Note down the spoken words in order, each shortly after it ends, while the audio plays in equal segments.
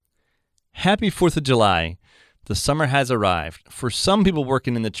Happy 4th of July. The summer has arrived. For some people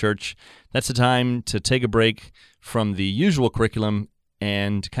working in the church, that's a time to take a break from the usual curriculum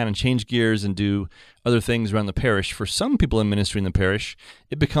and kind of change gears and do other things around the parish. For some people in ministry in the parish,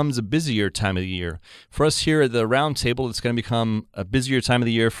 it becomes a busier time of the year. For us here at the round table, it's going to become a busier time of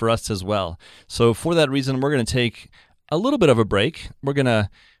the year for us as well. So for that reason, we're going to take a little bit of a break. We're going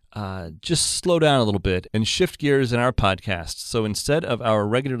to just slow down a little bit and shift gears in our podcast. So instead of our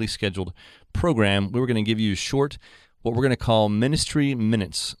regularly scheduled program, we were going to give you short, what we're going to call ministry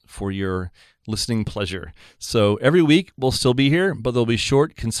minutes for your listening pleasure. So every week we'll still be here, but there'll be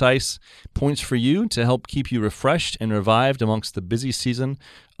short, concise points for you to help keep you refreshed and revived amongst the busy season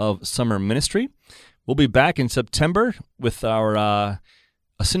of summer ministry. We'll be back in September with our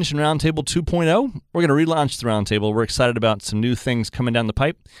Ascension Roundtable 2.0. We're going to relaunch the Roundtable. We're excited about some new things coming down the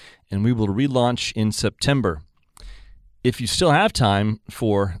pipe, and we will relaunch in September. If you still have time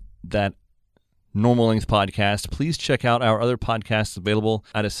for that normal length podcast, please check out our other podcasts available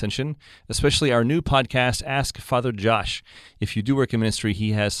at Ascension, especially our new podcast, Ask Father Josh. If you do work in ministry,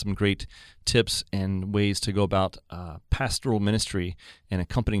 he has some great tips and ways to go about pastoral ministry and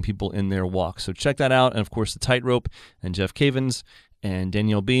accompanying people in their walk. So check that out. And of course, the Tightrope and Jeff Cavins and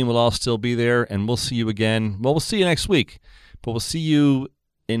Danielle Beam will all still be there, and we'll see you again. Well, we'll see you next week, but we'll see you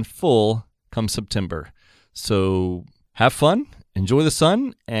in full come September. So have fun, enjoy the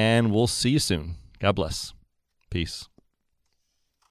sun, and we'll see you soon. God bless. Peace.